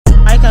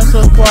Like and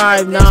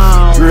subscribe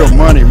now. Drill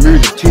Money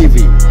Music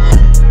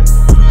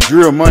TV.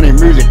 Drill Money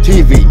Music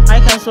TV.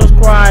 Like and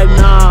subscribe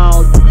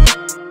now.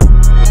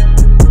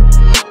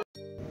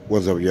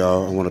 What's up,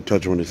 y'all? I want to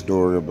touch on this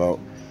story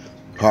about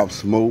Pop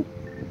Smoke.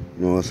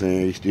 You know what I'm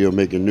saying? He's still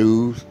making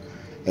news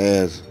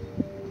as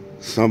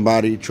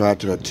somebody tried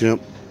to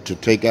attempt to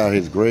take out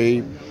his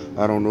grave.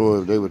 I don't know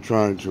if they were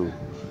trying to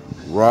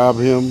rob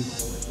him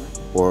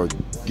or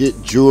get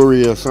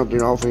jewelry or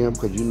something off him,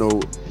 because you know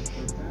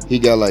he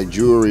got like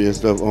jewelry and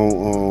stuff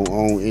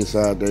on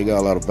inside. They got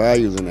a lot of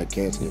values in that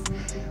casket.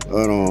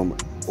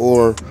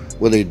 Or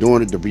were they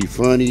doing it to be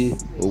funny,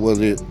 or was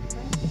it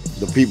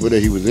the people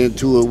that he was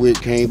into it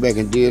with came back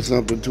and did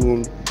something to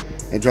him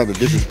and tried to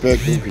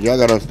disrespect him? Because y'all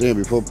gotta understand,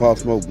 before Pop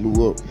Smoke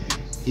blew up,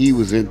 he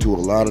was into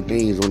a lot of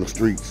things on the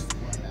streets,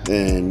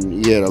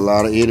 and he had a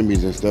lot of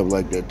enemies and stuff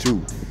like that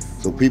too.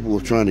 So people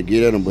was trying to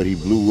get at him, but he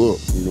blew up,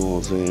 you know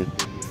what I'm saying,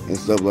 and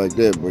stuff like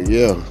that. But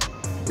yeah,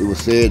 it was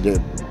said that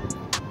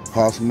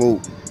Pop Smoke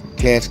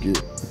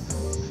casket,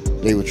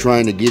 they were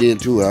trying to get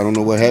into it. I don't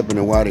know what happened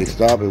and why they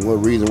stopped and what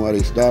reason why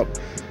they stopped,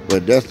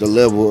 but that's the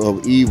level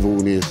of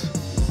evilness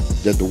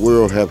that the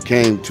world have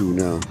came to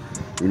now.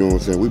 You know what I'm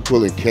saying? We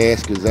pulling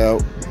caskets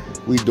out,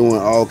 we doing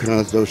all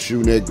kinds of stuff,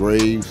 shooting at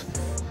graves,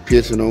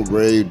 pissing on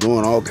graves,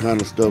 doing all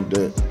kinds of stuff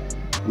that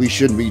we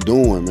shouldn't be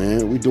doing,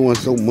 man. We doing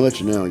so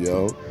much now,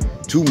 y'all.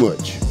 Too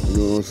much. You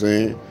know what I'm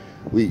saying?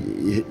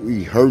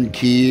 We hurting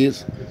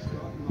kids,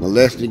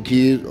 molesting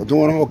kids,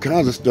 doing all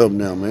kinds of stuff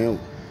now, man.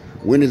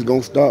 When is it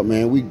gonna stop,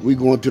 man? We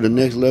going to the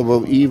next level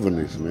of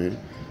evilness, man.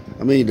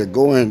 I mean, to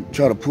go and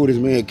try to pull this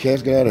man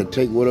casket out and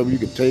take whatever you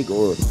can take,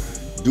 or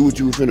do what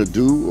you were finna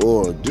do,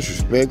 or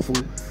disrespectful,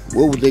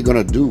 what was they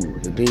gonna do?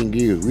 The thing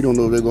is, we don't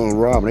know if they're gonna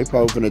rob them. They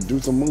probably finna do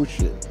some more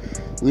shit.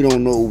 We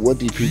don't know what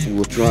these people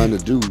were trying to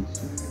do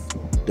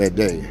that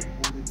day.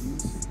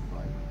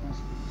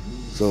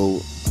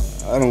 So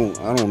I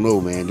don't know,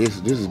 man. This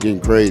is getting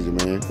crazy,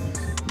 man.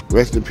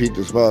 Rest in peace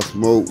to Pop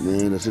Smoke,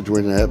 man. The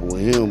situation that happened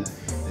with him,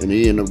 and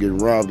he ended up getting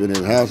robbed in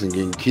his house and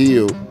getting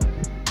killed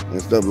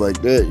and stuff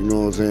like that. You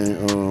know what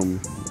I'm saying?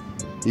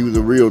 He was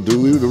a real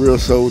dude. He was a real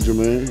soldier,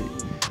 man.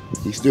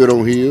 He stood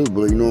on his,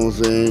 but you know what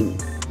I'm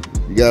saying?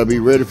 You gotta be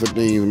ready for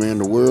things, man.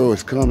 The world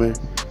is coming,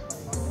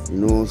 you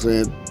know what I'm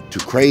saying, to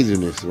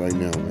craziness right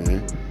now,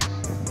 man.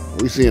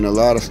 We seeing a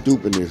lot of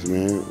stupidness,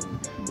 man.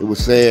 It was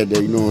sad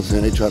that, you know what I'm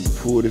saying, they tried to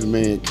pull this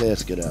man's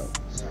casket out.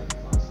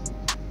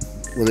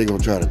 Were they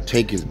gonna try to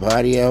take his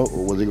body out,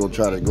 or was they gonna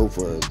try to go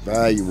for a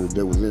valuable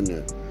that was in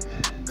there?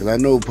 Because I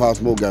know Pop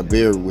Smoke got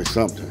buried with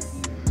something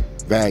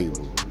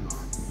valuable.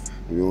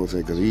 You know what I'm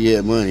saying? Because he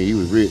had money, he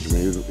was rich,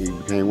 man. He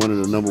became one of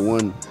the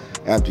 #1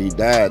 after he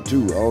died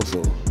too,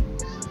 also.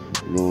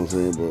 You know what I'm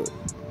saying? But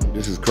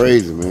this is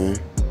crazy, man.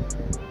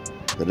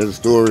 But there's a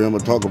story I'm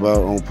gonna talk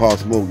about on Pop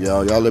Smoke,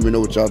 y'all. Y'all let me know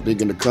what y'all think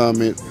in the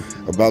comments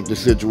about this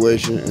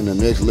situation and the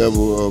next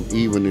level of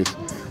evilness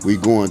we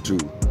going to.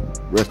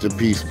 Rest in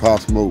peace,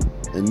 Pop Smoke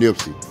and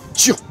Nipsey.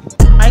 Chill.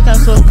 Like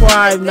and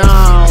subscribe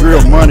now.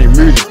 Drill Money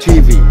Music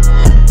TV.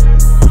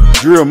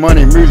 Drill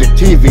Money Music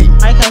TV.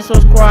 Like and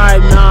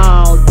subscribe now.